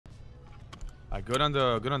I go down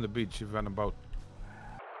the beach if you're on a boat.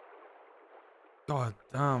 God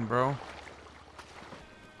damn, bro.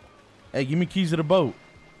 Hey, give me keys to the boat.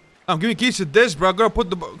 I'm giving keys to this, bro. I gotta put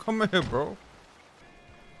the boat. Come here, bro.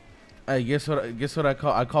 Hey, guess what? Guess what I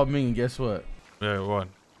call? I called Ming, and guess what? Yeah, what?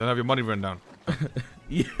 Don't have your money written down.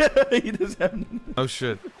 Yeah, he doesn't have. Oh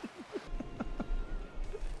shit.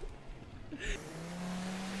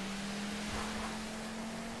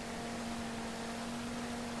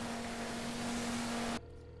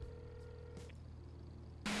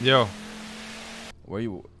 Yo.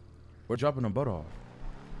 We're dropping a boat off.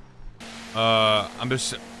 I'm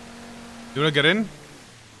just. You wanna get in?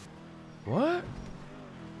 What?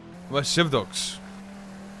 Where's Civ Dogs?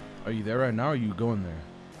 Are you there right now, or are you going there?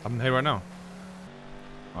 I'm here right now.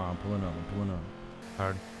 Oh, I'm pulling up.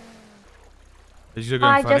 Hard. Did you get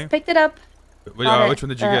I Fanny? just picked it up. Which one did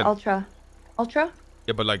you get? Ultra. Ultra?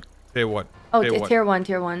 Yeah, but like, tier what? Oh, tier what? tier 1,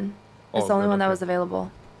 tier 1. That's the only one that was okay. available.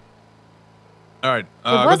 Alright, It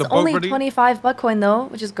I got was the boat only ready. 25 buck coin though,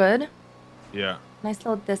 which is good. Yeah. Nice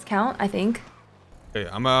little discount, I think. Okay,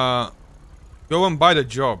 I'm go and buy the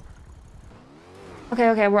job.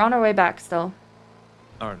 Okay, we're on our way back still.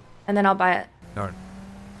 Alright. And then I'll buy it. Alright.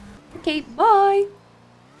 Okay, bye.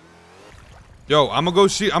 Yo, I'm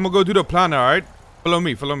gonna go do the plan, alright? Follow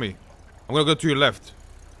me. I'm gonna go to your left.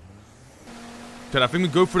 Okay, I think we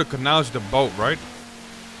go through the canals with the boat, right?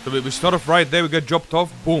 So we start off right there, we get dropped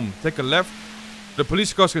off, boom, take a left. The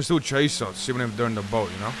police cars can still chase us, even if they're in the boat,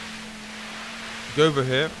 you know? Go over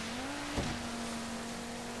here.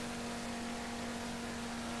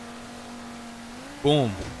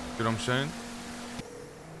 Boom. You know what I'm saying?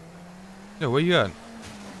 Yeah, where you at?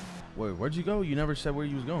 Wait, where'd you go? You never said where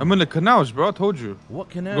you was going. I'm in the canals, bro. I told you. What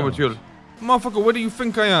Go canal? with you. Motherfucker, where do you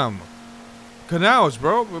think I am? Canals,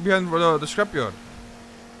 bro. We're behind the scrapyard.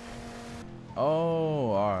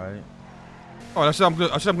 Oh, alright. Oh, I said I'm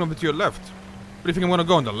gonna be to your left. Where do you think I'm gonna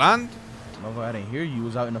go? On the land? Motherfucker, I didn't hear you. You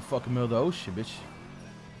was out in the fucking middle of the ocean, bitch.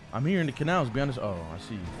 I'm here in the canals, be honest. Oh, I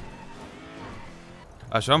see you.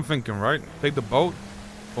 That's what I'm thinking, right? Take the boat.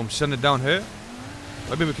 Boom, send it down here.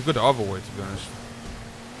 Maybe we could go the other way, to be honest.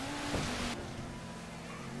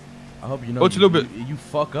 I hope you know. What's a little bit? You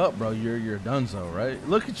fuck up, bro. You're donezo, right?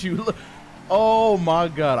 Look at you. Look. Oh my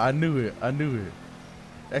god, I knew it.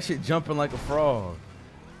 That shit jumping like a frog.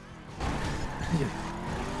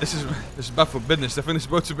 This is bad for business. I think this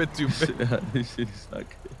boat's a bit too big. This shit is not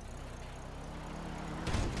good.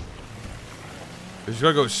 We just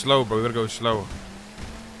gotta go slow, bro. We gotta go slow.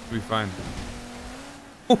 We'll be fine.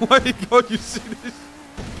 Oh my god, you see this?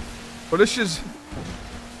 Bro, this shit's...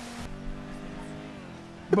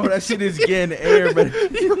 Bro, that shit is getting air, man.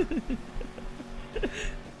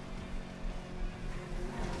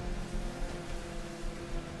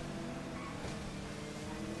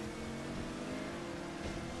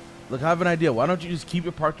 Look, I have an idea. Why don't you just keep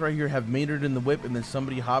it parked right here, have Maynard in the whip, and then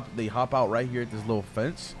they hop out right here at this little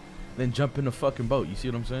fence, then jump in the fucking boat. You see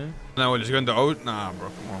what I'm saying? No, we're just going to ocean. Nah, bro.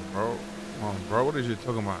 Come on, bro. What are you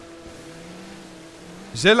talking about?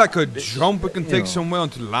 Is there like a jump we can take somewhere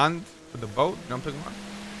onto land with the boat? You know what I'm talking about?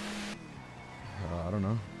 I don't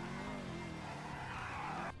know.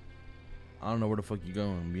 I don't know where the fuck you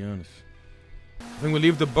going, to be honest. I think we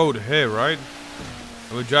leave the boat here, right?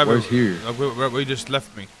 And we drive Where's here? Like where you just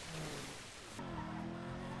left me.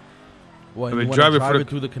 What, we you drive it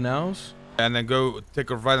through the canals? And then go take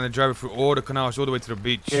a ride and then drive it through all the canals all the way to the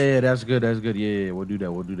beach. Yeah, that's good. Yeah, we'll do that.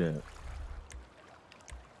 Alright,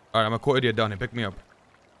 I'm gonna call idiot down here. Pick me up.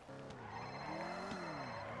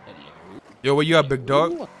 Hello. Yo, where you at, big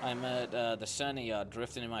dog? I'm at the sunny yard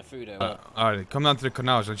drifting in my food over. Alright, come down to the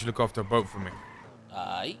canals. Let you look after a boat for me.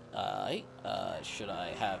 Aye. Should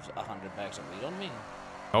I have 100 bags of weed on me?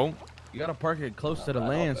 No. You gotta park it close to the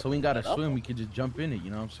land, so we ain't gotta swim. We can just jump in it.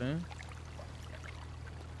 You know what I'm saying?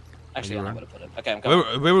 Actually, I'm not gonna put it. Okay, I'm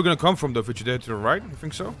coming. Where we're gonna come from, though? If you there to the right? You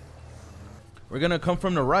think so? We're gonna come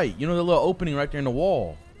from the right. You know the little opening right there in the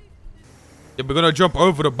wall. Yeah, we're gonna jump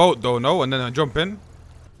over the boat, though, no? And then jump in?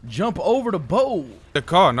 Jump over the boat? The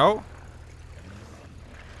car, no?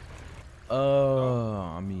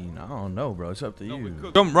 I mean, I don't know, bro. It's up to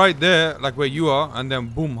you. Jump right there, like where you are, and then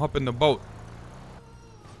boom, hop in the boat.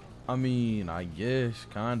 I mean, I guess,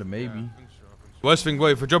 kinda, maybe. Yeah, I think so. Worst thing,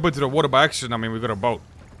 if we jump into the water by accident, I mean, we got a boat.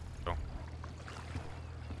 So.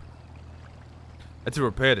 Let's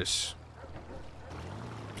repair this.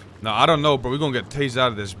 No, I don't know, bro. We're gonna get tased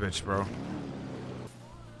out of this bitch, bro.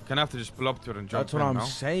 Can I have to just pull up to it and jump That's what I'm no?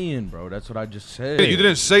 saying, bro. That's what I just said. You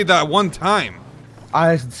didn't say that one time.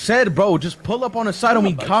 I said, bro, just pull up on the side and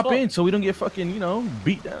we hop in so we don't get fucking, you know,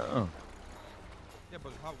 beat down. Yeah,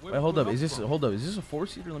 but Wait, hold up. Is this a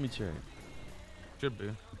 4-seater? Let me check. Should be.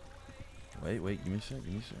 Wait, give me a sec,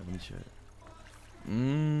 let me check.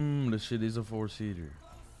 The shit is a 4-seater.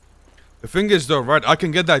 The thing is though, right, I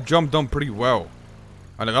can get that jump done pretty well.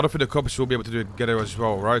 And I don't think the cops will be able to get it as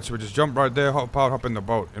well, right? So we just jump right there, hop in the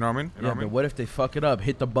boat. You know what I mean? You know Yeah, but what if they fuck it up,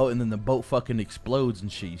 hit the boat, and then the boat fucking explodes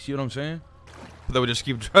and shit? You see what I'm saying? They would just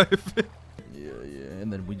keep driving. Yeah,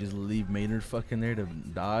 and then we just leave Maynard fucking there to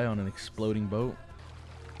die on an exploding boat.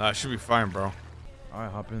 Nah, should be fine, bro.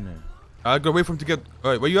 Alright, hop in there. I gotta wait for him to get.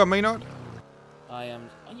 Wait, where you at, Maynard? I am.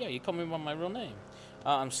 Oh, yeah, you call me by my real name.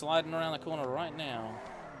 I'm sliding around the corner right now.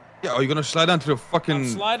 Yeah, are you gonna slide down to the fucking? I'm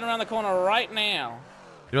sliding around the corner right now.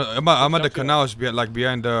 You know, I'm at the canals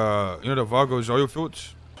behind the the Vargo's oil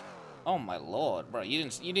fields. Oh my lord, bro! You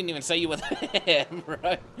didn't even say you were there,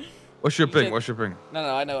 bro. What's your ping? What's your ping?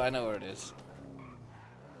 No, I know where it is.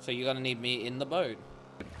 So you're gonna need me in the boat.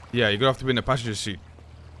 Yeah, you're gonna have to be in the passenger seat.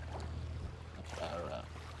 Alright.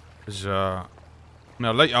 Cause I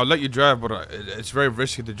mean, I'll let you drive, but it's very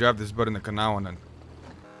risky to drive this boat in the canal and then.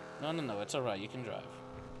 No, it's alright. You can drive.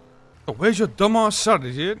 Oh, where's your dumbass son,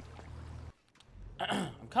 idiot?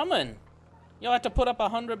 I'm coming. You'll have to put up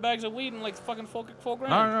 100 bags of weed in like fucking 4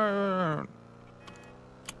 grand. No.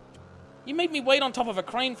 You made me wait on top of a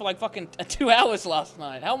crane for like fucking 2 hours last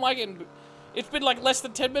night. How am I getting? It's been like less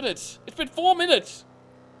than 10 minutes. It's been 4 minutes.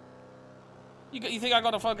 You think I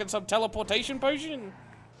got a fucking some teleportation potion?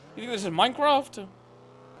 You think this is Minecraft?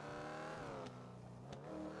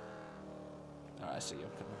 Alright, I see you.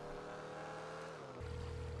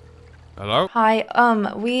 Hello? Hi.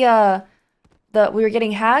 We were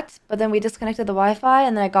getting hacked, but then we disconnected the Wi-Fi,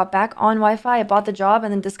 and then I got back on Wi-Fi. I bought the job,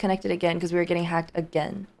 and then disconnected again because we were getting hacked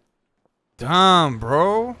again. Damn,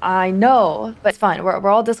 bro. I know, but it's fine. We're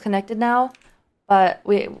all disconnected now, but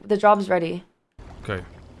the job's ready. Okay,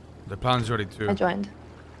 the plan's ready too. I joined.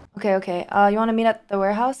 Okay. You want to meet at the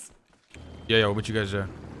warehouse? Yeah, we'll meet you guys there.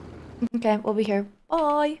 Okay, we'll be here.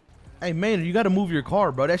 Bye. Hey, Maynard, you gotta move your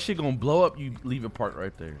car, bro. That shit gonna blow up. You leave it parked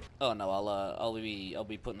right there. Oh no, I'll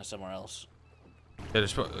be putting it somewhere else. Yeah,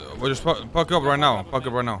 we'll just park up right now. Park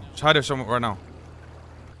up right now. Just hide it somewhere right now.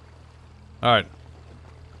 All right.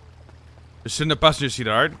 Just sit in the passenger seat,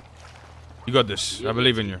 all right? You got this. I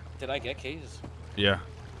believe in you. Did I get keys? Yeah.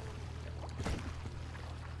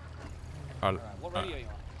 All right. What radio are you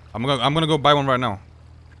on? I'm gonna go buy one right now.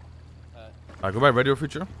 Alright, go buy Radio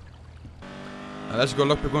Future. Let's go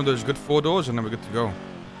lockpick one of those good 4 doors and then we're good to go.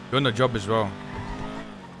 You're on the job as well.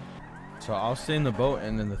 So I'll stay in the boat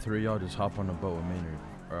and then the 3 of y'all just hop on the boat with Maynard.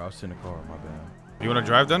 Or I'll stay in the car, my bad. You wanna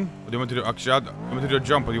drive then? Or do you want to do actually you want to do a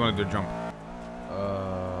jump or do you wanna do a jump?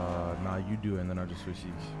 Nah, you do it and then I'll just switch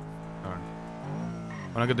seats. Alright.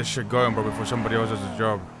 I wanna get this shit going, bro, before somebody else does the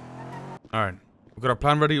job. Alright. We got a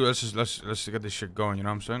plan ready, let's get this shit going, you know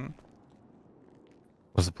what I'm saying?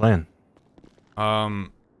 What's the plan?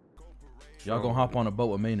 Y'all gonna hop on a boat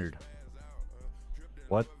with Maynard.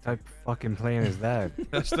 What type of fucking plan is that?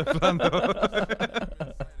 That's the plan, though.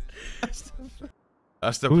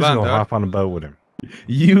 That's the Who's plan, gonna though. hop on a boat with him?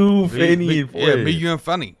 You, Fanny, and yeah, Fred. me, you, and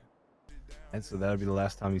Fanny. And so that'll be the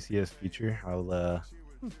last time you see us feature. I'll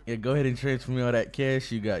Yeah, go ahead and transfer me all that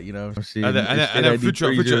cash you got, you know what I'm saying? And then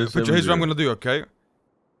future, here's what I'm gonna do, okay?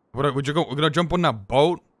 We're gonna jump on that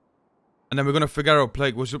boat, and then we're gonna figure out a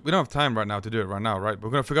place. We don't have time right now to do it right now, right? We're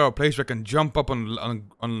gonna figure out a place where I can jump up on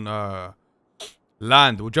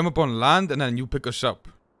land. We'll jump up on land, and then you pick us up.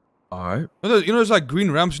 Alright. You know, there's like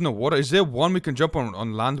green ramps in the water. Is there one we can jump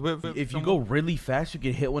on land with? If you go really fast, you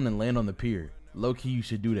can hit one and land on the pier. Low key, you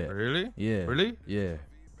should do that. Really? Yeah. Really? Yeah.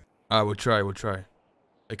 Alright, we'll try.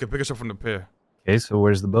 It can pick us up from the pier. Okay, so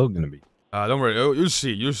where's the boat gonna be? Don't worry. You'll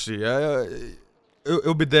see.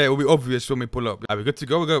 It'll be there. It'll be obvious when we pull up. We're good to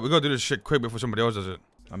go. We gotta do this shit quick before somebody else does it.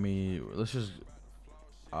 I mean, let's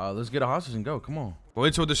get a hostage and go. Come on.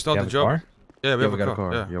 Wait till they start You the have a job. car? Yeah, we have got a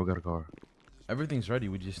car. Yeah, we got a car. Everything's ready.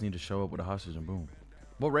 We just need to show up with a hostage and boom.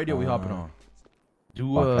 What radio we hopping on?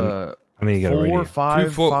 Do How many you got a 4, radio?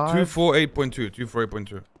 5, 5. 248.2.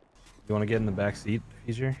 248.2. You want to get in the back seat,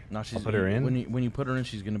 feature? No, she's I'll put her in. When you put her in,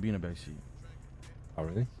 she's gonna be in the back seat. Oh,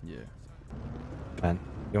 really? Yeah. Man,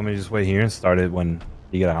 you want me to just wait here and start it when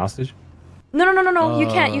you get a hostage? No. You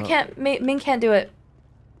can't. Ming can't do it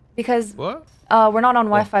because What? we're not on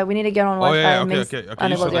Wi-Fi. We need to get on Wi-Fi. yeah, and okay, Ming's okay, you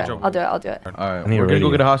unable to start do the it. job. I'll do it. All right, I need a we're gonna go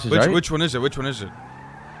radio. get a hostage, right? Which one is it? Which one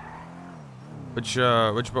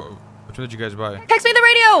did you guys buy? Text me the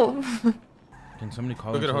radio. Can somebody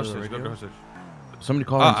call Go get a into the hostage. Go get a radio? hostage. Somebody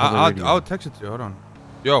call into the radio. I'll text it to you. Hold on.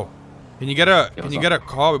 Yo, can you get a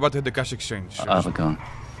call? We're about to hit the cash exchange. I have a gun.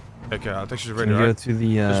 Okay, I'll text you the Can you radio. go to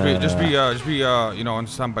the Just be on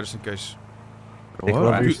standby just in case.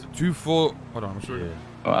 What? 24. Hold on. I'm sorry. Yeah.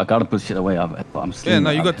 Oh, I gotta put shit away. I'm Yeah,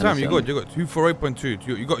 no, you got time. You got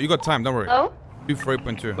 248.2. You got time. Don't worry. Hello?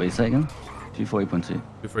 248.2. 248.2. Wait a second. 248.2.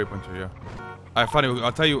 248.2. Yeah. Alright, Fanny.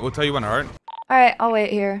 I'll tell you when. All right. All right, I'll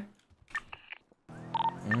wait here.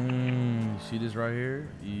 See this right here?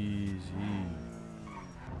 Easy.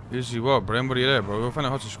 Easy what, bro? What are you there, bro? We'll find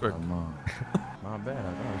out how to quick. Come on. Not bad.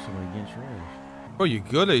 I thought somebody getting trashed. Bro, you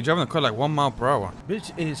good? You're driving the car like 1 mile per hour.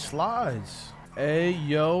 Bitch, it slides. Hey,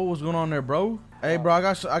 yo, what's going on there, bro? Hey, bro, I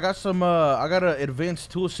got an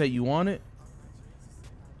advanced tool set. You want it?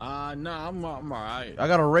 Nah, I'm alright. I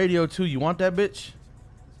got a radio too. You want that, bitch?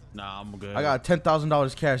 Nah, I'm good. I got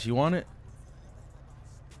 $10,000 cash. You want it?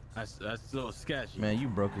 That's a little sketchy. Man, you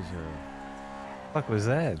broke as hell. Fuck was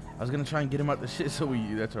that? I was gonna try and get him out the shit so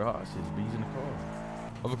that's our hostage, but he's in the car.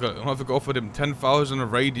 I'm have to go for them 10,000 a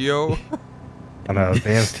radio. On an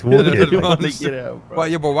advanced toolkit. Why,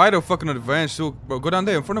 yeah, but why the fucking advanced tool? Bro, go down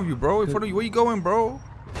there in front of you, bro. In front of you. Where you going, bro?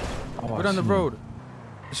 Go down the road.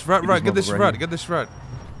 This right. Get this rat. Get this rat.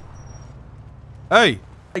 Hey,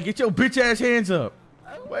 get your bitch ass hands up.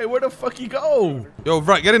 Wait, where the fuck you go? Yo,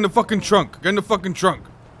 right, get in the fucking trunk. Get in the fucking trunk.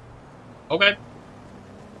 Okay.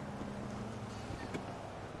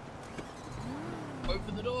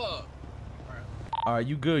 Open the door. Alright,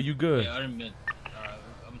 you good, you good. Yeah, I didn't mean. Alright,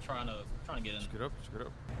 I'm trying to get in. Scoot up.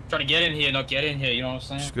 Trying to get in here, not get in here, you know what I'm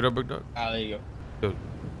saying? Scoot up, big dog. Ah, there you go.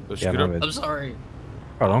 Yo, scoot up. I'm sorry.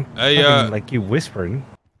 Pardon? Hey, like you whispering.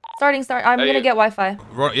 Start. I'm gonna get Wi-Fi.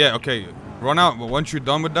 Yeah, okay. Run out, but once you're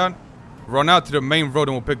done with that, run out to the main road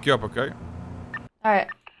and we'll pick you up, okay? Alright.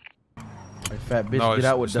 Hey, fat bitch, No, get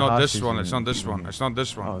out with it's the not this hostage one. and It's not this keep one. it. It's not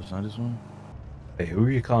this one. Oh, it's not this one? Hey, who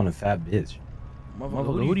are you calling a fat bitch?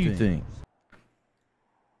 Motherfucker, who do you think?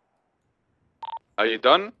 Are you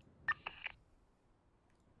done?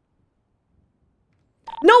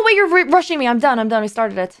 No, wait, you're rushing me. I'm done. We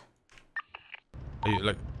started it. Are you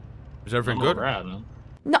like? Is everything good?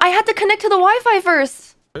 No, I had to connect to the Wi-Fi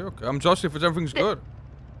first. Okay. I'm just if everything's good.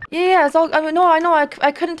 Yeah, it's all. I mean, no, I know.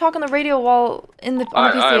 I couldn't talk on the radio while on the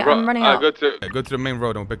PC. I'm running out. Go to the main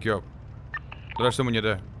road and we'll pick you up. So that's when you're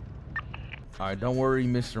there. Alright, don't worry,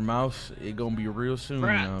 Mr. Mouse. It gonna be real soon, you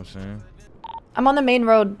know what I'm saying? I'm on the main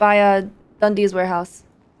road by Dundee's warehouse.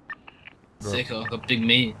 Sick of a big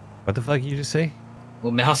meat. What the fuck you just say?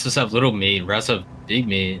 Well, mouses have little meat, rats have big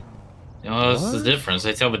meat. You know, that's the difference.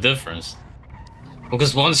 They tell the difference.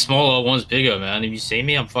 Because one's smaller, one's bigger, man. If you see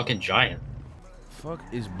me, I'm fucking giant. Fuck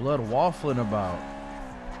is blood waffling about?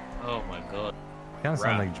 Oh my god. Kind of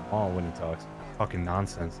sound like Jamal when he talks. Fucking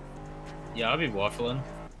nonsense. Yeah, I'll be waffling.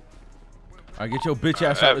 Alright, get your bitch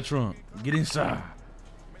ass out the trunk. Get inside.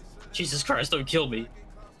 Jesus Christ, don't kill me.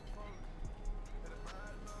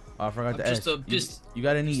 Oh, I forgot to ask. You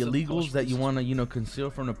got any illegals that you want to,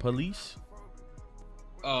 conceal from the police?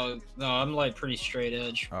 No, I'm like pretty straight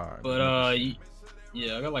edge. Alright. But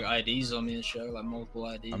yeah, I got like IDs on me and shit. I got like multiple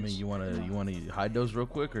IDs. I mean, you wanna hide those real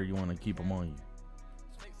quick, or you wanna keep them on you?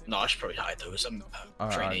 No, I should probably hide those. I'm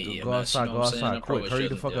Alright, training go outside, you know go outside, quick, hurry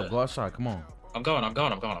the fuck yeah. up, go outside, come on. I'm going,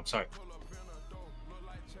 I'm sorry.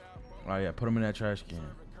 Alright, yeah, put them in that trash can.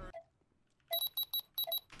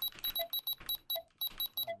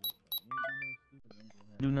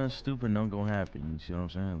 Do nothing stupid, nothing gonna happen. You see what I'm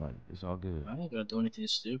saying? Like, it's all good. I ain't gonna do anything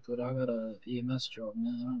stupid. I got a EMS job,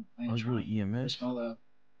 man. Oh, you really EMS? It's not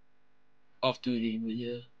off duty, but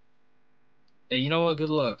yeah. Hey, you know what?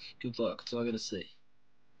 Good luck. Good luck. That's all I gotta say.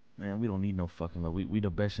 Man, we don't need no fucking luck. We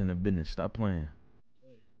the best in the business. Stop playing.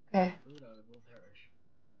 Okay.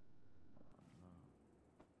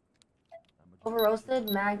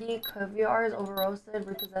 Over-roasted, Maggie, caviars, over-roasted,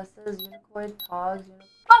 repossesses, unicoid, togs,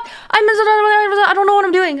 I don't know what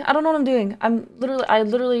I'm doing. I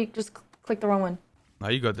literally just clicked the wrong one. Now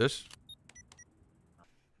you got this.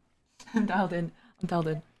 I'm dialed in.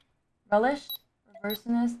 Relished,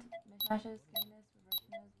 reversionist, mishmashes, skinniness,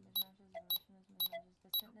 reversionist, mishmashes,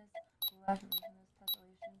 distantness, goulash, reversionist,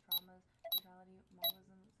 tessellation, traumas, brutality,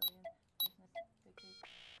 Mongolism, Zillion, reversionist, dictate.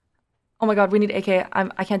 Oh my god, we need AK.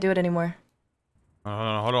 I can't do it anymore.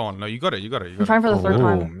 Hold on. No, you got it. I'm trying for the third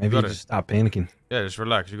time. Maybe you just stop panicking. Yeah, just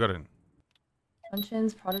relax. You got it.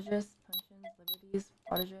 Punchins, prodigious, liberties,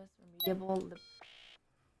 prodigious, remediable.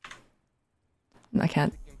 I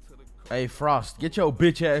can't. Hey, Frost, get your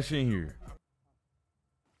bitch ass in here.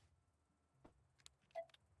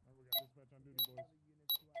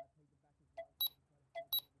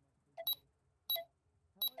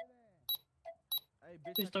 Hey,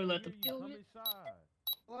 bitch, Please don't let them kill Come me. inside.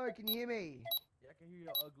 Hello, can you hear me? Yeah, I can hear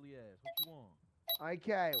your ugly ass. What you want?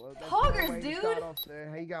 Okay, well, that's Poggers, the way to dude. start off, sir.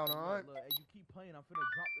 How you going, all right? Look, hey, you keep playing. I'm finna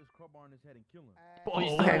drop this crowbar on his head and kill him.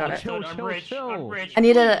 Please, Okay, got it. dude, I'm rich. I'm rich. I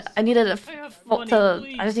needed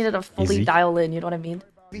Please. I just needed to fully Easy. dial in. You know what I mean?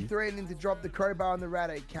 Be threatening to drop the crowbar on the rat,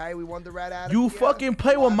 okay? We want the rat out of You here. fucking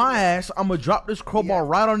play with my ass, I'ma drop this crowbar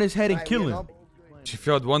right on his head and Hey, kill we're him. not- She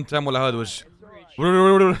failed one time. All I heard was.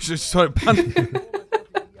 She started panicking.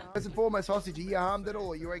 First and foremost, hostage, are you harmed at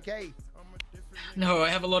all? Are you okay? No, I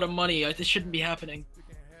have a lot of money. This shouldn't be happening.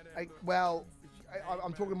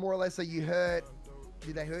 I'm talking more or less. Are you hurt?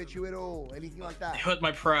 Did they hurt you at all? Anything like that? They hurt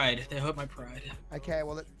my pride. They hurt my pride. Okay,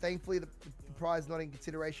 well, thankfully the prize not in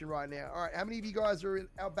consideration right now. All right, how many of you guys are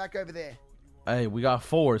out back over there? Hey, we got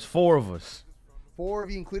four. It's four of us. 4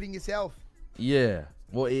 of you, including yourself. Yeah.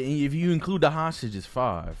 Well, if you include the hostage, it's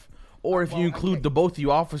 5. Or if you include okay. the both of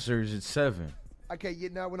you officers, it's 7. Okay,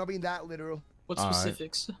 no, we're not being that literal. What All right.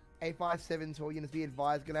 specifics? 857 to all units be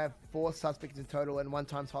advised. Gonna have 4 suspects in total and 1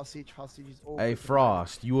 times hostage. Hostage is all. Hey,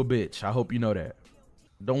 Frost, you a bitch. I hope you know that.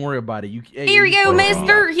 Don't worry about it. You. Hey, Here you go,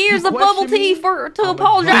 mister. Here's You a bubble question tea me? to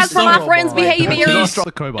apologize for my friend's behavior. Please. Drop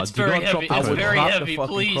the crowbar. It's Do very not drop heavy. the It's would crowbar. very drop the heavy.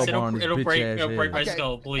 fucking Please, crowbar on his it'll bitch break. ass It'll break my head. Okay.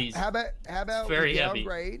 skull. Please. How about very we heavy.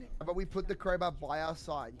 downgrade? How about we put the crowbar by our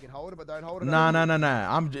side? You can hold it, but don't hold it. Nah.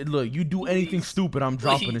 over. Look. You do anything stupid, I'm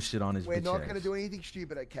dropping this shit on his We're bitch not ass. gonna do anything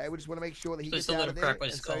stupid, okay? We just want to make sure that he Please gets don't out let of him there, crack my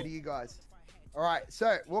and skull. so do you guys. All right.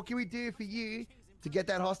 So, what can we do for you to get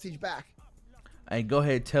that hostage back? Hey, go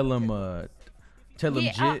ahead. Tell him. Tell him,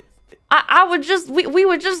 Yeah, Jit. I would just we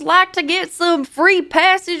would just like to get some free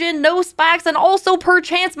passage and no spikes, and also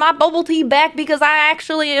perchance my bubble tea back because I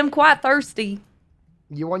actually am quite thirsty.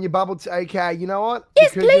 You want your bubble tea? Okay. You know what?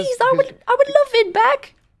 Yes, Because please. I would love it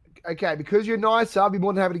back. Okay, because you're nice, I'll be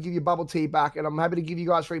more than happy to give you bubble tea back, and I'm happy to give you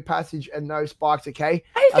guys free passage and no spikes. Okay.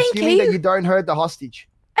 Oh, thank Assuming you. that you don't hurt the hostage.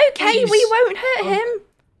 Okay, we Please. won't hurt him.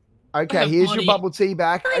 Okay, have here's money. your bubble tea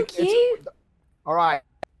back. Thank It's- you. All right.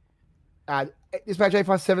 Dispatch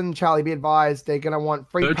 857 Charlie, be advised they're gonna want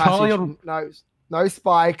free No, passage, Charlie, no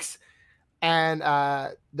spikes, and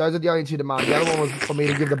those are the only 2 demands. The other one was for me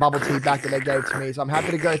to give the bubble tea back that they gave to me, so I'm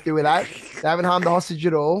happy to go through with that. They haven't harmed the hostage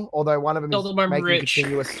at all, although one of them Tell is them I'm making rich.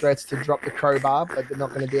 continuous threats to drop the crowbar, but they're not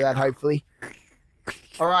going to do that, hopefully.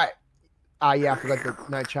 All right. Yeah, I forgot the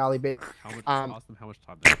no Charlie bit. How much, Um, ask them how much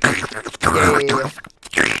time Yeah.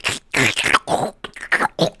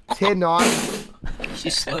 10-9.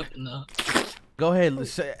 She's slipping now. Go ahead.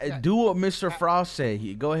 Do what Mr. Frost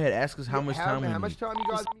said. Go ahead. Ask us how much time we How much need. time you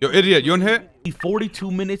guys? Yo, idiot, you on here? 42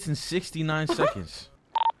 minutes and 69 seconds.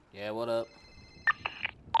 Yeah, what up?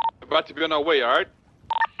 About to be on our way, alright?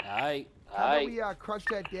 Alright. How about we crunch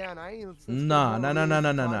that down, eh? Let's get Nah. more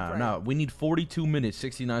realistic time frame. We need 42 minutes,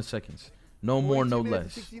 69 seconds. No more, 42 no minutes and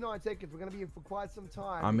less. 69 seconds. We're gonna be here for quite some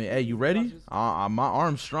time. I mean, hey, you ready? My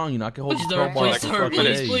arm's strong, you know. I can hold Please the don't. crowbar Please for don't. fucking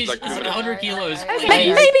Please, days. please. It's 100 kilos.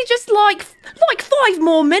 Maybe just like 5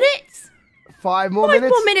 more minutes. 5 more 5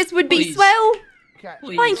 minutes. more minutes would be Please. swell. Okay.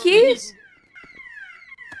 Please, Thank you. please.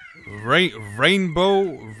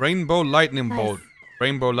 Rainbow lightning Nice. bolt.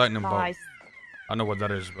 Rainbow lightning bolt. Nice. I know what that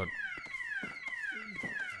is, but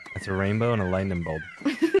That's a rainbow and a lightning bolt.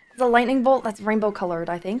 The lightning bolt that's rainbow colored,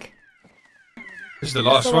 I think. this is the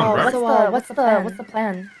last one, right? What's the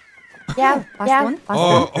plan? Yeah, last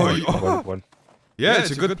one. What? Yeah,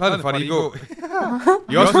 it's a good plan, Fanny. You go.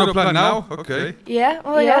 You also know the plan now? Okay. Yeah.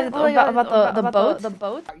 About the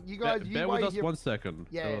boat. You guys, Bear with wait us here. 1 second.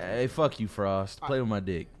 Yeah, So- yeah. Hey, fuck you, Frost. Play with my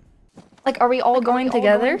dick. Like, are we all going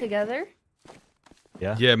together?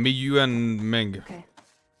 Yeah. Yeah, me, you, and Ming. Okay.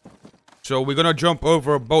 So we're gonna jump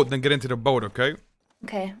over a boat, then get into the boat, okay?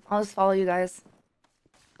 Okay, I'll just follow you guys.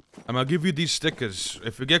 I'm gonna give you these stickers.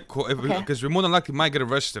 If we get caught, Okay. because we more than likely might get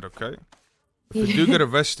arrested, okay? If we do get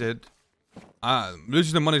arrested,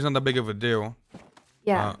 losing the money is not that big of a deal.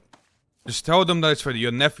 Yeah. Just tell them that it's for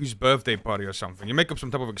your nephew's birthday party or something. You make up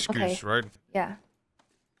some type of excuse, right? Yeah.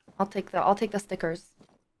 I'll take the stickers.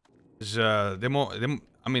 'Cause, I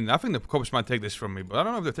mean, I think the cops might take this from me, but I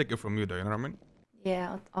don't know if they take it from you, though. You know what I mean?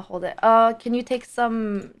 Yeah, I'll hold it. Can you take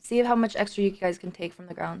some? See how much extra you guys can take from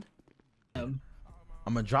the ground. I'm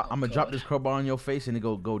gonna drop this crowbar on your face and it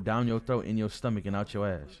go down your throat, in your stomach, and out your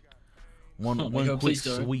ass. One Oh my quick God, please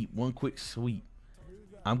don't. sweep. One quick sweep.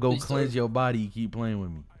 I'm gonna Please cleanse don't. your body. You keep playing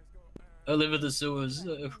with me. I live in the sewers.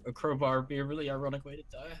 A crowbar would be a really ironic way to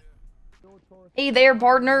die. Hey there,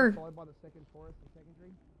 partner.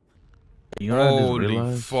 You know what I just Holy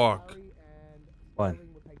realized? fuck. What?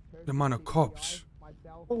 The amount of cops.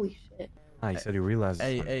 Holy shit. Ah, you said you realized.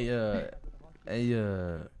 Hey,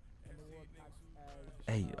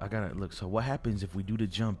 I gotta look. So what happens if we do the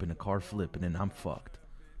jump and the car flip and then I'm fucked?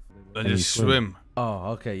 And just swim.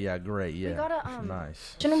 Oh, okay, yeah, great, yeah. We gotta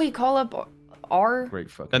nice. Shouldn't we call up R? Great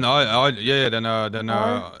fucking. Then yeah, then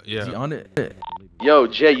Is he yeah. on it? Yo,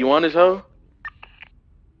 Jay, you on this hoe?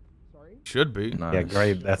 Should be. Nice. Yeah,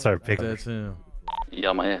 great. That's our pick. That's him.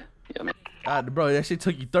 Yeah, man. Yeah, man. God, bro, that shit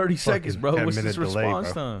took you 30 seconds, bro. 10 What's this minute delay,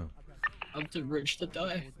 response bro. time? I'm too rich to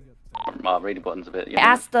die. My radio button's a bit. I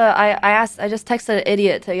asked I just texted an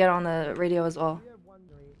idiot to get on the radio as well.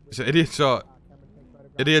 It's an idiot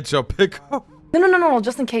shall pick up. No,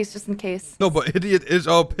 just in case. No, but idiot is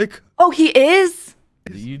all pick. Oh, he is?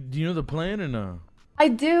 Do you know the plan or no? I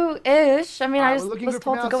do-ish. I mean, I We're just looking was good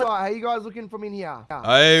told from to go. outside. How you guys looking from in here?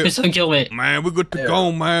 Hey, Please don't kill me. man, we're good to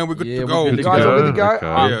go, man. We're good Yeah, to we're go. good You to guys are good to go.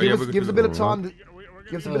 Okay. Give us a bit of time.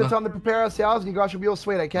 Give us a bit of time to prepare ourselves, and you guys should be all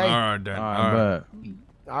sweet, okay? All right, then. All right,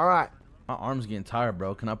 All right. my arm's getting tired,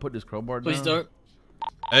 bro. Can I put this crowbar down? Please don't.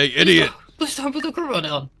 Hey, idiot. Please don't put the crowbar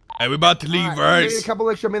down. Hey, we're about to leave, All right? Give me a couple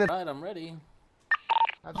extra minutes. Alright, I'm ready.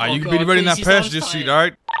 You God, be ready in that please, passenger he's on seat, fire.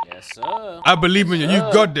 alright? Yes, sir. I believe in you. You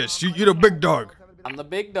got this. You're the big dog. I'm the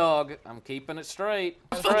big dog. I'm keeping it straight.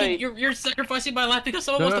 Fucking, you're sacrificing my life because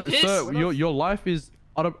someone wants to piss. Sir, your life is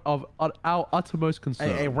of our uttermost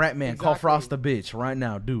concern. Hey, Rat Man, call Frost a bitch right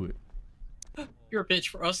now. Do it. You're a bitch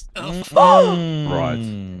for us. Right.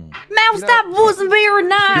 Mouse, that wasn't very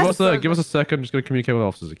nice. Give us a second. I'm just gonna communicate with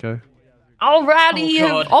officers, okay? Alrighty,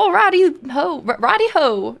 Oh, God. alrighty ho, righty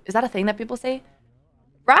ho. Is that a thing that people say?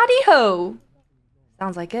 Righty ho.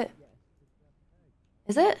 Sounds like it.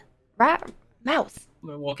 Is it? Mouse. I'm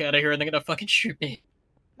gonna walk out of here and they're gonna fucking shoot me.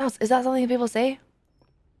 Mouse, is that something people say?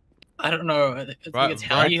 I don't know. I think Right- it's right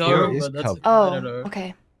tally here ho, is but that's cover. I Oh, don't know.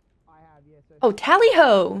 okay. Oh, tally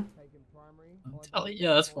ho.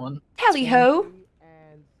 Yeah, that's fun. Tally ho.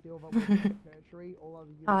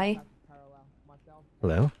 Hi.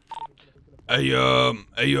 Hello? Hey,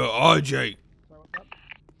 RJ.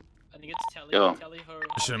 I think it's tally, Yo. tally ho.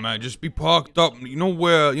 Listen, man, just be parked up. You know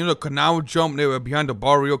where, the canal jump there behind the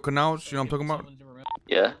barrio canals? You know what I'm talking about?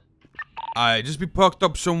 Yeah. Alright, just be parked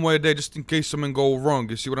up somewhere there just in case something go wrong.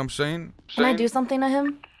 You see what I'm saying? Can I do something to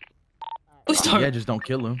him? Please don't. Yeah, just don't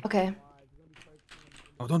kill him. Okay.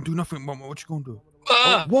 Oh, don't do nothing, mama. What you gonna do?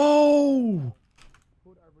 Ah! Whoa!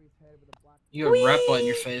 You have a rat butt in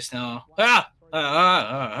your face now.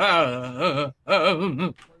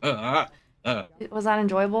 Was that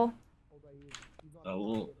enjoyable?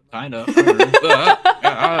 Kind of.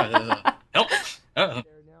 Help! I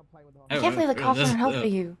can't play the coffer and help for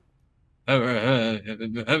you.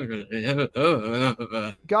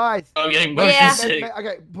 Guys. I'm getting motion Yeah. sick.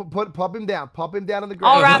 Okay, pop him down. Pop him down on the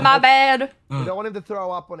ground. All right, my bad. We don't want him to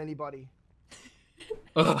throw up on anybody.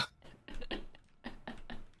 Ugh.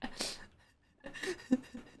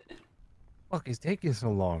 Fuck, it's taking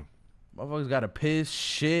so long. Motherfuckers gotta piss,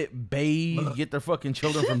 shit, bathe, get their fucking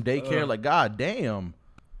children from daycare. Like, god damn.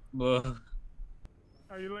 Ugh.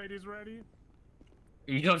 Are you ladies ready?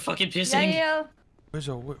 Are you done fucking pissing? Yeah. Where's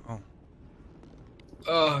our whip? Oh.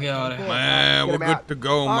 Oh god. Man, we're Get him good out. to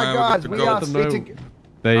go, All man. right, We're guys, good we to are go. speaking.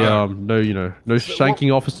 They Alright. no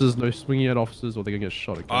shanking officers, no swinging at officers, or they're gonna get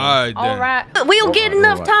shot. Okay? Alright, then. All right. We'll get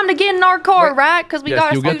enough time to get in our car, right? Because we Yes,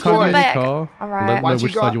 got you'll to get scoot time in in the your back. car. All Let right. them know Once you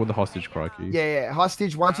which got- side you want the hostage, crikey. Yeah.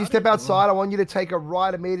 Hostage, once you step outside, I want you to take a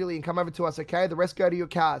right immediately and come over to us, okay? The rest go to your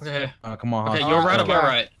cars. Okay. Come on, Okay, huh? you're right okay. about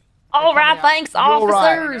right. All right. Thanks, You're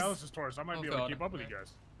right. officers. I might be able to keep up with you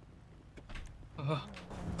guys.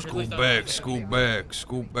 School back, school back,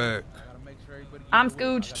 school back. I'm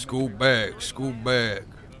Scooch. School back, school back.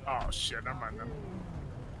 Oh shit, never mind then.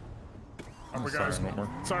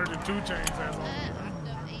 Sergeant 2 Chains has on.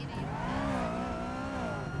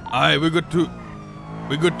 Alright, we're good to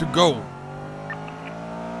go.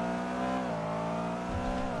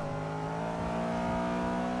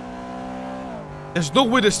 There's no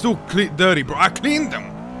way they're still dirty, bro. I cleaned them.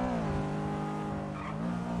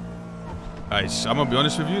 Guys, I'm gonna be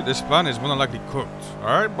honest with you. This plan is more than likely cooked.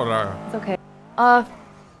 Alright, but It's okay.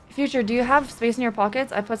 Future, do you have space in your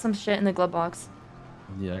pockets? I put some shit in the glove box.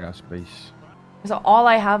 Yeah, I got space. So all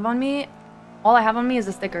I have on me is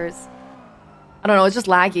the stickers. I don't know. It's just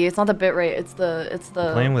laggy. It's not the bit rate. It's the.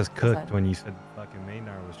 The plane was cooked side. when you said fucking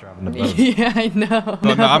Maynard was driving the boat. Yeah, I know.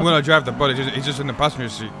 no, I'm gonna drive the boat. He's just in the passenger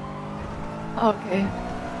seat. Okay.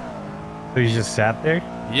 So you just sat there?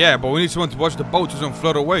 Yeah, but we need someone to watch the boat so it doesn't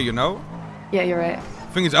float away, you know? Yeah, you're right.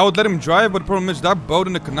 Thing is, I would let him drive, but the problem is that boat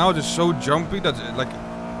in the canal is just so jumpy that like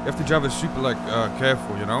you have to drive it super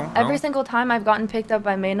careful, you know? Every single time I've gotten picked up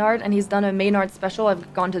by Maynard and he's done a Maynard special,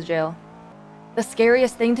 I've gone to jail. The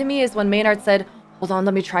scariest thing to me is when Maynard said, "Hold on,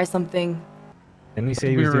 let me try something." Didn't we say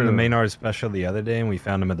he was doing the Maynard special the other day and we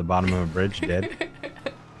found him at the bottom of a bridge dead?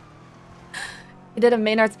 He did a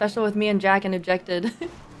Maynard special with me and Jack and ejected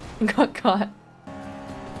and got caught.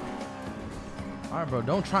 Alright, bro,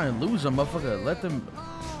 don't try and lose them, motherfucker. Let them.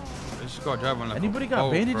 Just go drive on like Anybody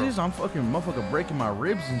got bandages? Bro. I'm fucking motherfucker breaking my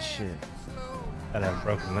ribs and shit. I'd have a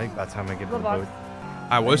broken leg by the time I get to the boat.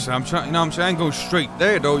 I wish I'm trying, you know what I'm saying? Go straight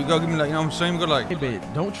there, though. You gotta give me like, you know what I'm saying? You gotta like. Hey, babe,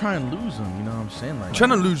 don't try and lose them. You know what I'm saying? Like, I'm trying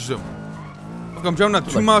to lose them. Look, I'm driving at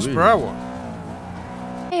 2 miles per hour.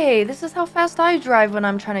 Hey, this is how fast I drive when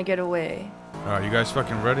I'm trying to get away. Alright, you guys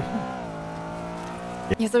fucking ready?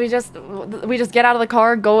 Yeah, so we just get out of the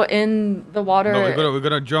car, go in the water. No, we're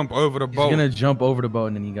gonna jump over the boat. He's gonna jump over the boat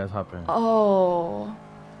and then you guys hop in. Oh.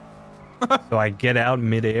 So I get out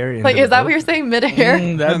midair. Like, is that what you're saying, midair?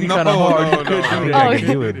 That'd be kind of hard.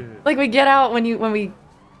 No. Like we get out when we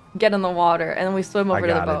get in the water and then we swim over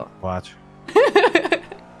to the boat. Watch.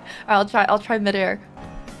 I'll try midair.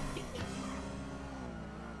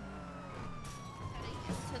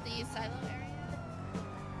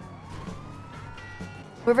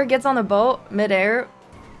 Whoever gets on the boat midair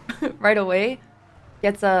right away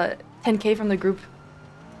gets a 10K from the group.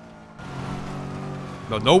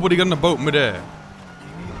 No, nobody got on the boat midair.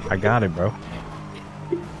 I got it, bro.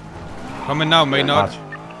 Coming now, Maynard.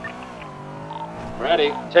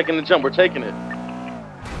 Ready. Checking the jump. We're taking it.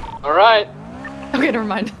 All right. Okay, never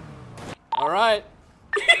mind. All right.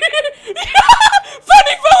 Fanny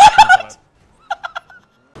fell out!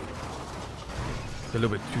 It's a little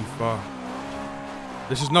bit too far.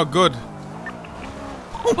 This is not good.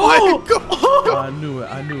 Oh my god! I knew it.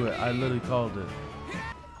 I literally called it.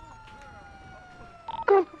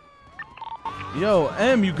 Yo,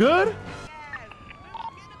 M, you good?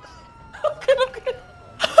 I'm good.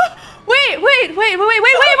 Wait!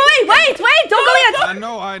 Don't go yet! I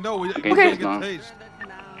know. We Okay. get chased.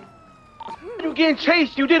 You getting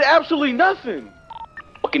chased? You did absolutely nothing.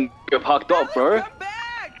 Fucking get parked up, bro.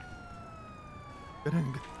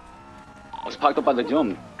 I was parked up by the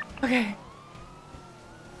jump. Okay.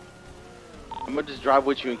 I'm gonna just drive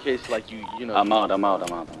with you in case, like, you know. I'm out.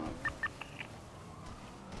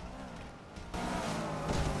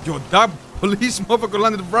 Yo, that police motherfucker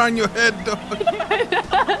landed right in your head, dog.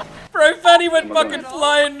 Bro, Fanny went fucking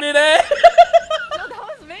flying midair. No, that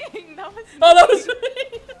was Ming. Oh, that was me.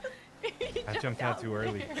 I jumped out too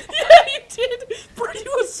early. Yeah, you did. Bro,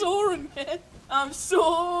 you were soaring, man. I'm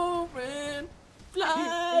soaring.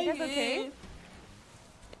 Flying. You guys okay?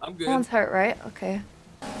 I'm good. Someone's hurt, right? Okay.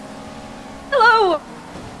 Hello!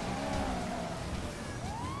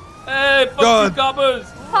 Hey, fuck you coppers.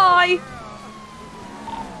 Hi!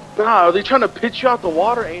 Nah, are they trying to pitch you out the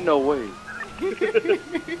water? Ain't no way.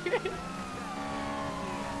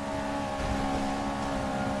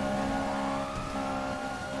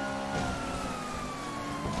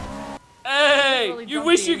 Hey, Really you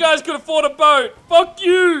wish jumpy. you guys could afford a boat. Fuck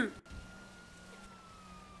you.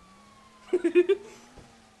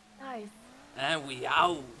 Nice. And we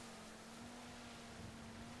out.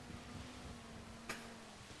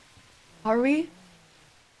 Are we?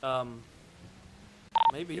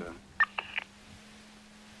 Maybe. Yo,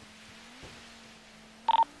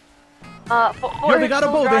 they got a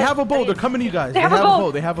boat. They have a boat. They're coming to you guys. They have a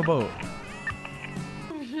boat. They have a boat.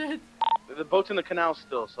 The boat's in the canal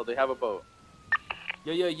still, so they have a boat.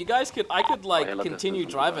 Yo, you guys could, I could like yeah, look, continue this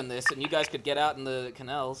is driving this and you guys could get out in the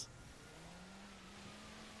canals.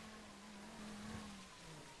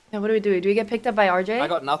 Yeah, what do we do? Do we get picked up by RJ? I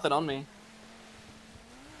got nothing on me.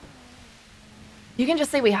 You can just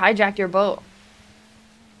say we hijacked your boat.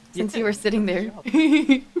 Since you were sitting there.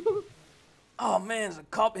 Oh man, a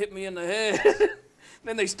cop hit me in the head.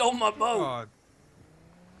 Then they stole my boat. God.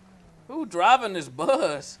 Who driving this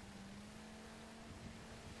bus?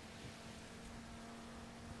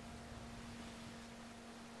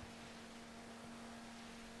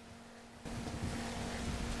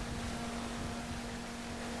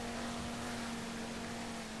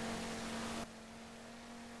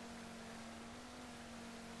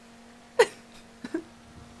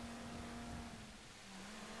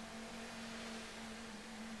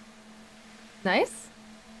 Nice.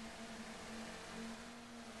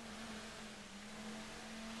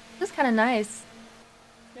 This is kind of nice.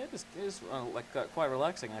 Yeah, it is like quite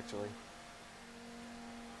relaxing actually.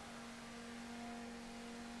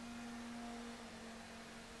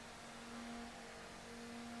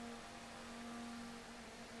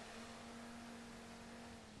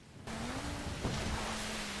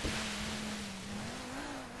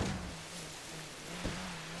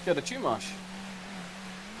 Got a chumash.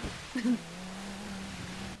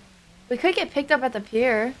 We could get picked up at the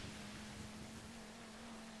pier.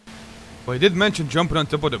 Well, he did mention jumping on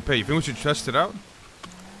top of the pay. You think we should test it out?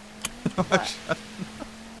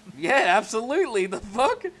 Yeah, absolutely. The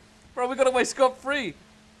fuck? Bro, we got away scot-free.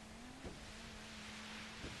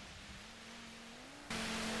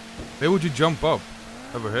 Where would you jump up?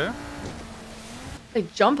 Over here?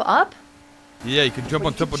 Like jump up? Yeah, you can jump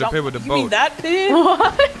on top of the pier with the You boat. mean that pier?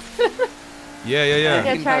 What? Yeah.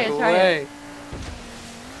 Yeah, try it.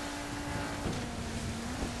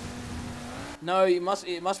 No, it must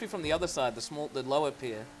be from the other side, the lower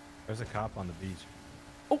pier. There's a cop on the beach.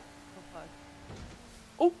 Oh.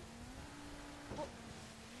 Oh.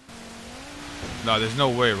 No, there's no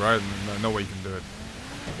way, right? No way you can do it.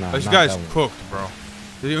 Nah, This not guy's that one. cooked, bro.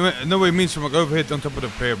 No way it means from over here on top of the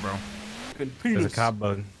pier, bro. There's a cop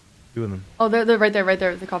boat. Two of them. Oh, they're right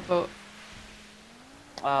there, the cop boat.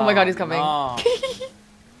 Oh my god, he's coming. No. Alright,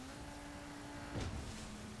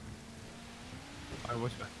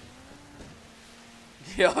 what's that?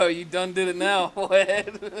 Yo, you done did it now.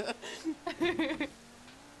 What?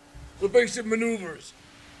 Evasive maneuvers.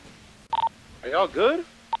 Are y'all good?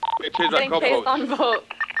 We changed our Getting chased on boat.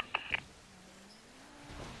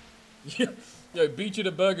 Yo, beat you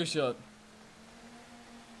to burger shot.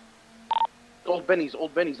 Old Benny's,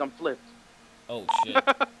 I'm flipped. Oh shit.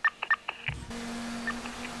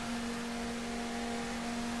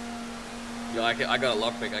 Yo, I got a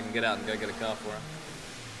lockpick. I can get out and go get a car for him.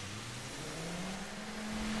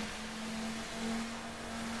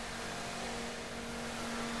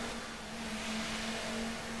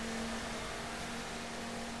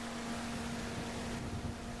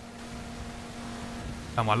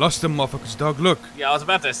 Damn, I lost them motherfuckers, dog. Look. Yeah, I was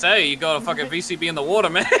about to say, you got a fucking VCB in the water,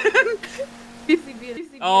 man.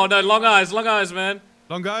 VCB. Oh no, long eyes, man.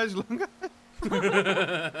 Long guys.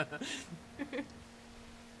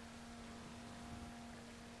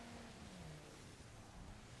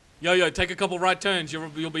 Yo, take a couple right turns,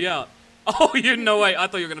 you'll be out. Oh, you no way. I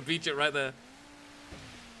thought you were gonna beach it right there.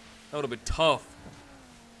 That would have been tough.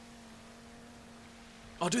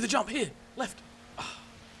 Oh, do the jump here, left.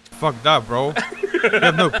 Fuck that, bro. We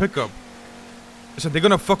have no pickup. Listen, they're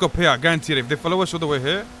gonna fuck up here, I guarantee it. If they follow us all the way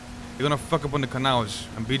here, they're gonna fuck up on the canals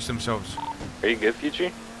and beach themselves. Are you good,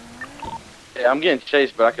 Future? Yeah, I'm getting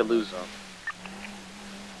chased, but I could lose them.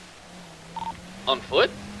 On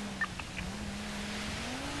foot?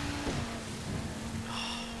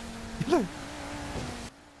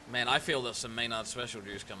 Man, I feel there's some Maynard special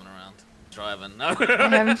juice coming around. Driving. No.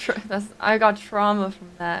 I got trauma from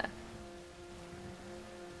that.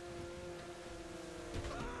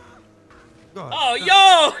 God. Oh,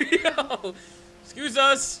 yo! Excuse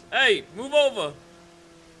us. Hey, move over.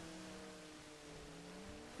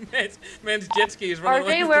 Man's jet ski is running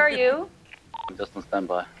away. RJ, where are you? I'm just on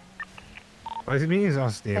standby. What does it mean he's on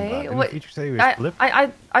standby? Hey, Didn't what- Future say he was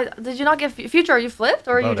flipped? Did you not get Future? Are you flipped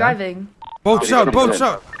or are you Slow down. driving? Boats out.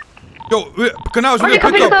 Yo, canals, we RJ,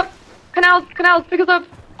 come gotta pick pick us up. up. Canals, pick us up.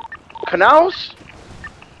 Canals?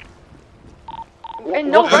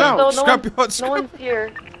 And no What one, canals? though. Scrap yard, No one's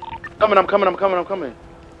here. I'm coming.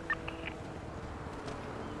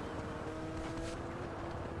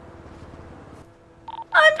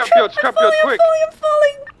 I'm Scrapyard, tripping. scrapyard, quick. I'm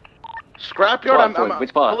falling. Scrapyard, I'm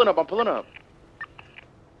Which part? pulling up.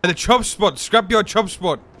 At the chop spot. Scrap your chop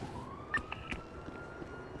spot.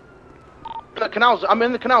 The canals, I'm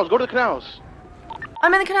in the canals. Go to the canals.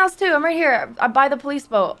 I'm in the canals too. I'm right here. I'm by the police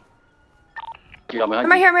boat. Yeah, I'm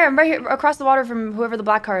right here. I'm right here across the water from whoever the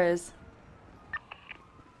black car is.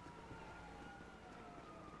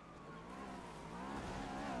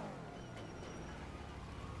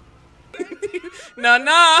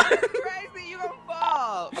 Nah. Crazy, you gonna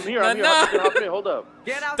fall. I'm here. Hop in, hold up.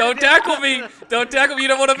 Get out. Don't tackle me. You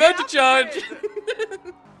don't want a vector charge.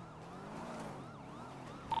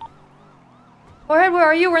 Warhead, where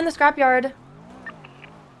are you? We're in the scrapyard.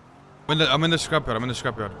 I'm in the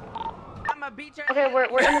scrapyard. I'm a beat your Okay, we're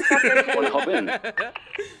in the scrapyard. Wanna hop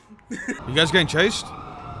in? You guys getting chased?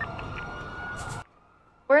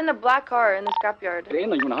 We're in the black car in the scrapyard. Get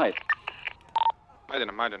in or you wanna hide?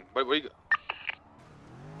 I'm hiding. Wait, where you go?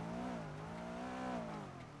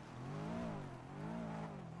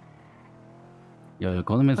 Yo,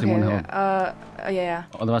 call them in if they Okay, want help. yeah.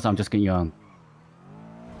 Otherwise, I'm just getting you on.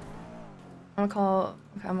 I'm gonna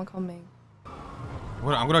call Ming.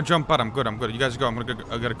 I'm gonna jump out. I'm good. You guys go. I'm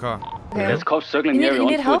gonna get a car. Okay. There's cops circling the area You on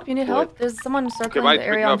need foot. help? You need help? There's someone circling the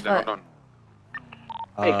area on foot.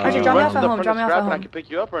 Hey, Archie, can you drop me run off to at the home, front drop me of off scrap at and I home. can pick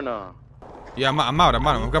you up or no? Yeah, I'm out.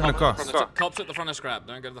 I'm grabbing a car. Cops at the front of scrap.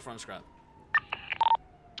 Don't go to the front of scrap.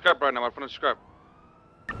 Scrap right now, in front of scrap.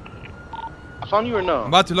 It's on you or no? I'm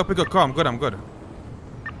about to pick a car. I'm good.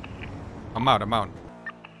 I'm out.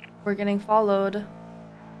 We're getting followed.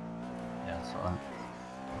 Yeah, so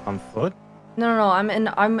On foot? No. I'm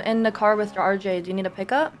in the car with RJ. Do you need a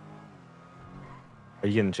pickup? Are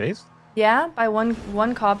you getting chased? Yeah, by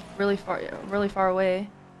one cop really far away.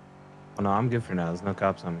 Oh no, I'm good for now. There's no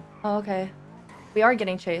cops on me. Oh, okay. We are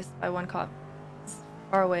getting chased by one cop. It's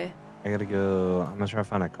far away. I gotta go. I'm gonna try to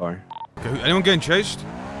find a car. Okay, anyone getting chased?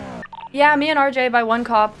 Yeah, me and RJ by one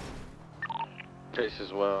cop. Chase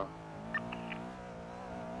as well.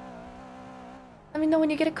 Let me know when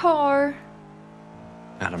you get a car.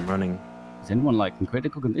 God, I'm running. Is anyone like in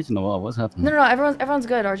critical condition or what? What's happening? No, everyone's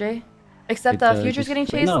good, RJ. Except Future's getting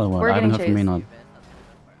chased. We're getting chased. Maynard.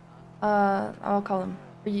 I'll call him.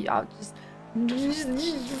 I'll just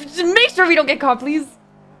make sure we don't get caught, please.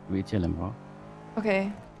 We chilling, bro.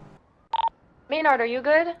 Okay. Maynard, are you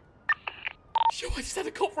good? Yo, I just had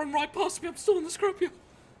a cop run right past me. I'm still in the scrapyard.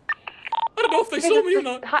 I don't know if they saw me or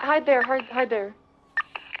not. Hide there, hide there.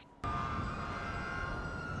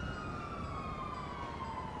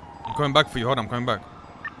 I'm coming back for you. Hold on, I'm coming back.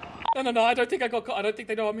 No, I don't think I got caught. I don't think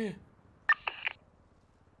they know I'm here.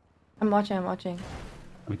 I'm watching.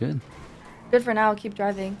 We good? Good for now, keep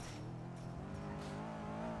driving.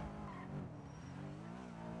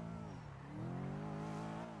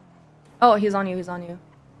 Oh, he's on you.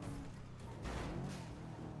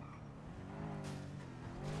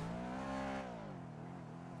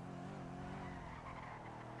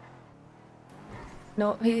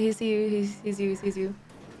 No, he sees you.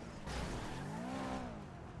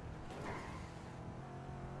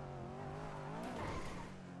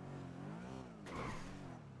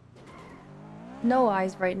 No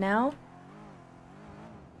eyes right now.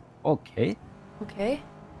 Okay. Okay.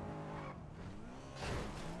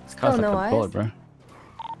 This car's Still like no a eyes. boat, bro.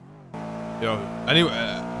 Yo,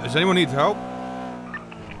 does anyone need help?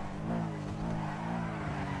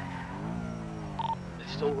 They're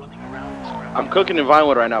still running around. I'm cooking in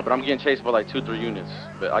Vinewood right now, but I'm getting chased by like 2-3 units.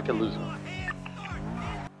 But I could lose them.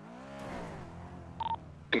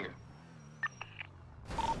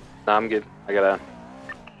 Nah, I'm good. I gotta.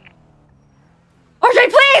 RJ,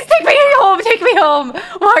 please take me home.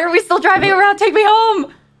 Why are we still driving around? Take me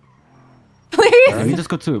home. Please. Let me just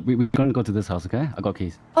go to. We're gonna go to this house, okay? I got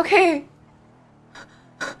keys. Okay.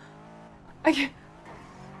 Okay.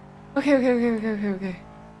 Okay.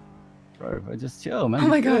 Bro, just chill, man. Oh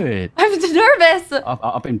my You're god. good. I'm nervous.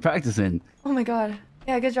 I've been practicing. Oh my god.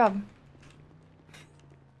 Yeah, good job.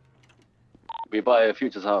 We buy a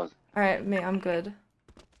Future's house. Alright, mate, I'm good.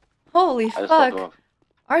 Holy I just stopped fuck. off.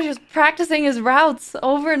 RJ's practicing his routes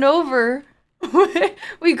over and over.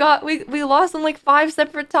 we lost him like 5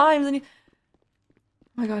 separate times and he...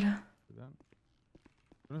 Oh my god.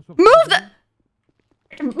 Move the...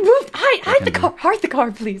 Move... Hide the car. Hide the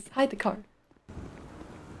car, please. Hide the car.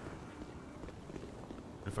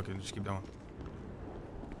 If I can just keep going.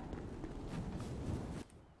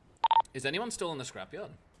 Is anyone still in the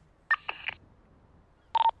scrapyard?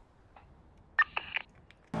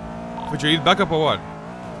 Would you need backup or what?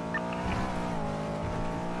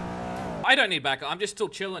 I don't need backup. I'm just still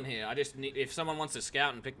chilling here. I just need, if someone wants to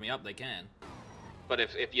scout and pick me up, they can. But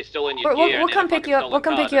if you're still in your gear, We'll come pick you up. We'll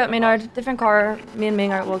come pick you up, Maynard. Different car. Me and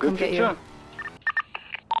Ming will come get you.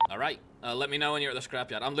 All right. Let me know when you're at the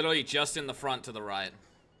scrapyard. I'm literally just in the front to the right.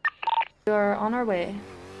 We're on our way.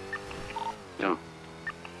 Yeah.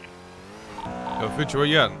 Yo, Future, where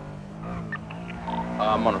you at?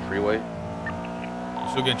 I'm on a freeway.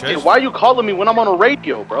 Still getting Hey, chased? why are you calling me when I'm on a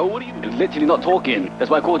radio, bro? What are you? You're literally not talking.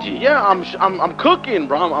 That's why I called you. Yeah, I'm cooking,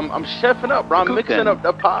 bro. I'm chefing up, bro. I'm mixing up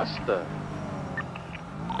the pasta.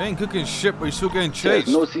 You ain't cooking shit, but you're still getting chased.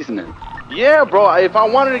 There's no seasoning. Yeah, bro. If I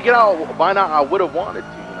wanted to get out by now, I would have wanted to,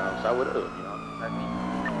 you know. So I would have, you know. That'd be...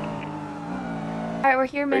 Alright, we're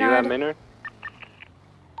here, Maynard. Maynard?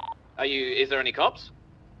 Are you? Is there any cops?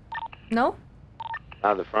 No?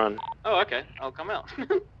 Out of the front. Oh, okay. I'll come out.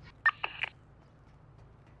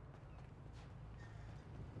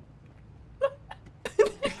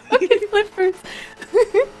 Fucking flippers.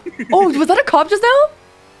 Oh, was that a cop just now?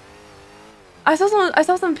 I saw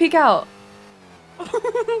someone peek out.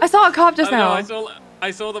 I saw a cop just now.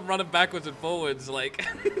 I saw them running backwards and forwards, like.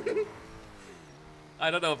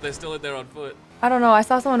 I don't know if they're still in there on foot. I don't know. I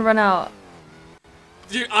saw someone run out.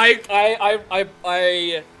 Dude, I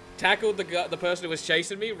tackled the person who was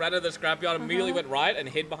chasing me, ran to the scrapyard, immediately went right and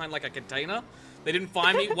hid behind like a container. They didn't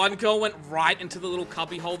find me. One girl went right into the little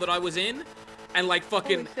cubby hole that I was in, and like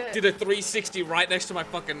fucking did a 360 right next to my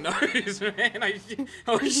fucking nose, man. I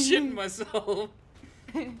was shitting myself.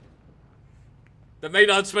 The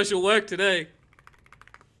Maynard special work today.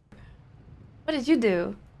 What did you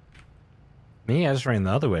do? Me? I just ran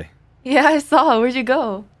the other way. Yeah, I saw. Where'd you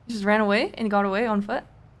go? You just ran away and got away on foot?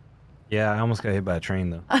 Yeah, I almost got hit by a train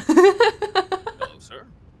though. Hello, sir.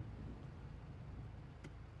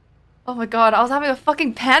 Oh my god, I was having a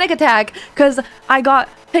fucking panic attack because I got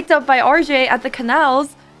picked up by RJ at the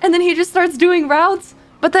canals and then he just starts doing routes.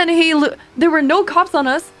 But then there were no cops on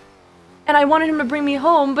us and I wanted him to bring me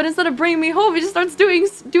home. But instead of bringing me home, he just starts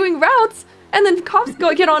doing routes and then cops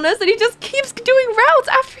get on us and he just keeps doing routes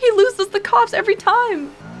after he loses the cops every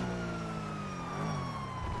time.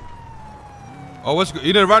 Oh, what's good?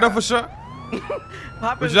 You did a ride, officer?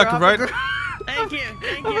 Would you like to ride? Thank you.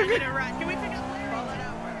 Thank you. I did it right. Can we pick up later? All that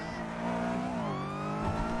out first.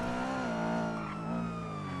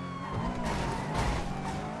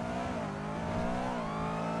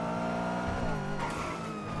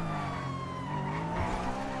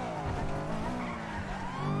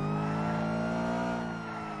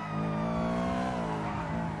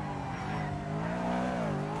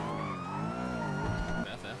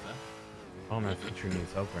 Oh, my future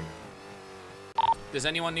needs help right now. Does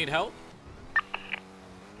anyone need help?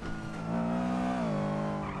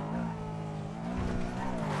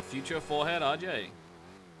 Future forehead, RJ.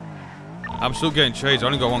 I'm still getting chased. I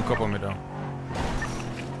only got one cup on me though.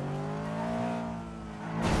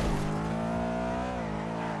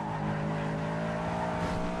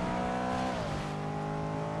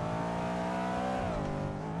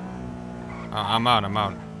 I'm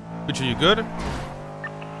out. Future, you good?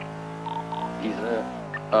 He's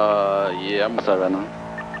yeah, I'm outside right now.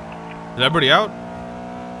 Is everybody out?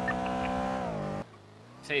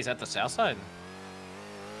 Say he's at the south side.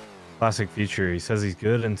 Classic future. He says he's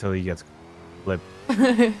good until he gets flipped.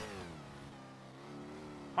 I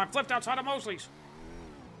flipped outside of Mosley's.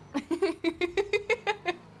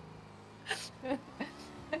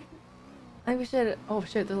 I should. Oh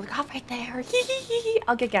shit! They're like, oh, right there.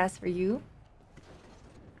 I'll get gas for you.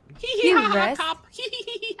 You rest. Cop.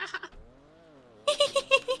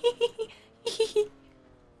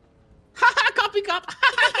 Copy cop.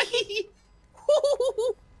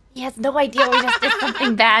 He has no idea we just did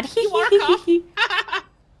something bad. You are a cop.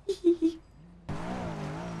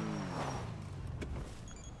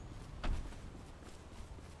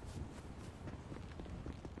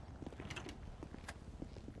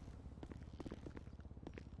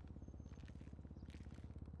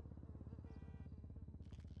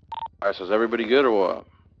 Alright, so is everybody good or what?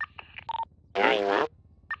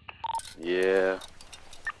 Yeah.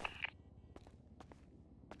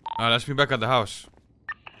 Let's be back at the house.